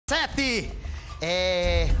7.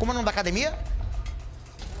 Como é o nome da academia?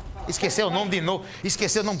 Esqueceu o nome de novo.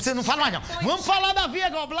 Esqueceu o nome. Você não fala mais, não. Vamos falar da Via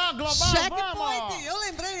Global. Checkpoint. Eu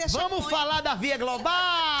lembrei. Vamos falar da Via Global.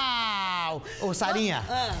 Ô, Sarinha,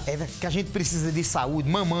 é que a gente precisa de saúde.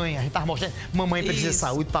 Mamãe, a gente tava mostrando. Mamãe precisa de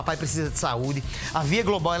saúde, papai precisa de saúde. A Via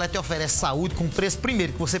Global, ela te oferece saúde com preço,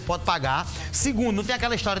 primeiro, que você pode pagar. Segundo, não tem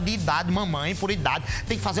aquela história de idade, mamãe, por idade.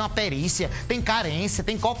 Tem que fazer uma perícia, tem carência,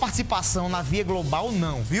 tem qual participação na Via Global,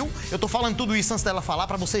 não, viu? Eu tô falando tudo isso antes dela falar,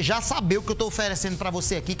 pra você já saber o que eu tô oferecendo pra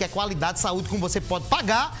você aqui, que é qualidade de saúde como você pode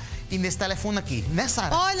pagar. E nesse telefone aqui, né,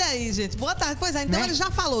 Sara? Olha aí, gente. Boa tarde. Pois é, então ele já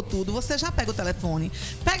falou tudo. Você já pega o telefone.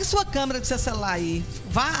 Pegue sua câmera do seu celular aí.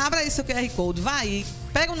 Abra aí seu QR Code. Vai aí.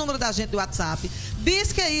 Pega o número da gente do WhatsApp.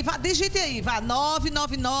 Diz que aí, digite aí. Vá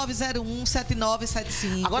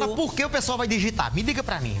 999017975. Agora, por que o pessoal vai digitar? Me diga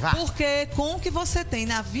pra mim, vá. Porque com o que você tem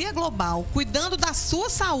na Via Global, cuidando da sua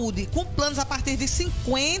saúde, com planos a partir de R$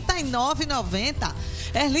 59,90,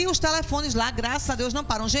 Erli, os telefones lá, graças a Deus, não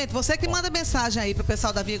param. Gente, você que manda mensagem aí pro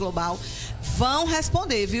pessoal da Via Global, vão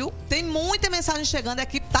responder, viu? Tem muita mensagem chegando, a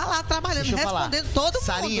equipe tá lá trabalhando, respondendo todo mundo.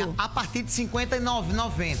 Sarinha, a partir de R$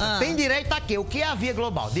 59,90. Tem direito a quê? O que é a Via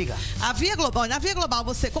Global? Diga. A Via Global, na Via Global,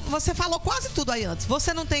 você falou quase tudo aí antes.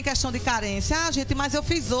 Você não tem questão de carência. Ah, gente, mas eu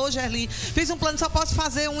fiz hoje, Erli. Fiz um plano, só posso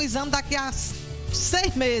fazer um exame daqui a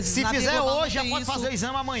 6 meses. Se fizer hoje, já pode fazer o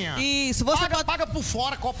exame amanhã. Isso. Você paga por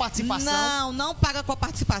fora com a participação? Não paga com a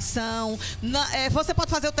participação. Não, você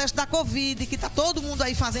pode fazer o teste da Covid, que tá todo mundo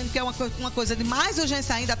aí fazendo, que é uma coisa de mais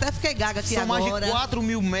urgência ainda. Até fiquei gaga aqui agora. São mais de 4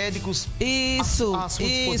 mil médicos à sua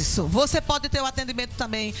disposição. Você pode ter o atendimento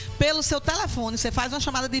também pelo seu telefone. Você faz uma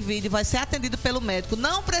chamada de vídeo, vai ser atendido pelo médico.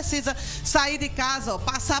 Não precisa sair de casa, ó,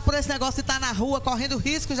 passar por esse negócio de estar na rua, correndo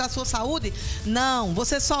riscos da sua saúde. Não,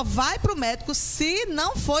 você só vai pro médico se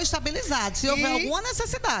não for estabilizado, se houver alguma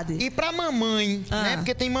necessidade. E pra mamãe, né?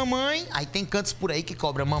 Porque tem mamãe, aí tem cantos por aí que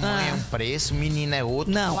cobra mamãe é um preço, menina é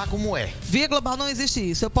outro. Não. Lá como é. Via Global não existe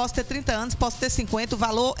isso. Eu posso ter 30 anos, posso ter 50, o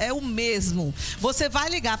valor é o mesmo. Você vai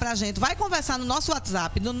ligar pra gente, vai conversar no nosso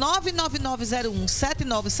WhatsApp, no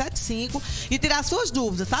 999017975 e tirar suas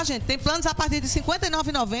dúvidas, tá, gente? Tem planos a partir de R$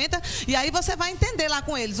 59,90 e aí você vai entender lá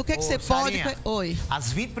com eles o que, que você Sarinha, pode... Oi.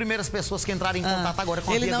 As 20 primeiras pessoas que entrarem em contato agora com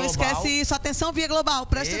a Via Global... Ele não esquece isso. Atenção, Via Global,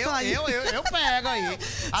 presta atenção aí. Eu pego aí.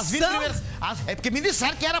 As 20 primeiras... É porque me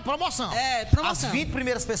disseram que era promoção. Promoção. As 20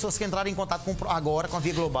 primeiras pessoas que entrarem em contato agora com a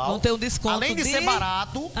Via Global... Vão ter um desconto. Além de ser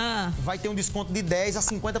barato, vai ter um desconto de 10% a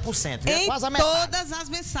 50%. Em quase a metade. Todas as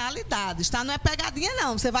mensalidades, tá? Não é pegadinha,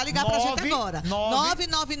 não. Você vai ligar pra gente agora.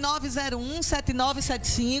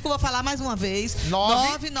 999017975. Vou falar mais uma vez.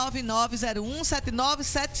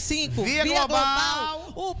 999017975. Via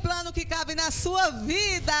Global. O plano que cabe na sua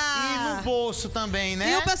vida. E no bolso também,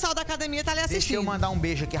 né? E o pessoal da academia tá ali assistindo. Deixa eu mandar um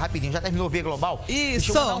beijo aqui rapidinho. Já terminou o Via Global? Isso.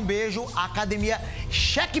 Deixa eu mandar um beijo à academia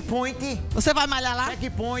Checkpoint. Você vai malhar lá?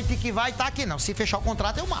 Checkpoint, que vai estar aqui, não. Se fechar o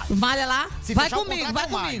contrato, eu malho. Malha lá? Se vai fechar comigo, o vai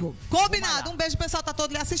contrato, comigo. Combinado. Um beijo, o pessoal tá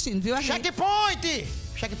todo ali assistindo, viu? Checkpoint!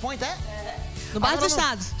 Checkpoint No bairro dos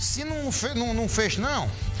Estados. Se não fecha, não.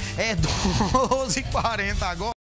 É 12h40 agora.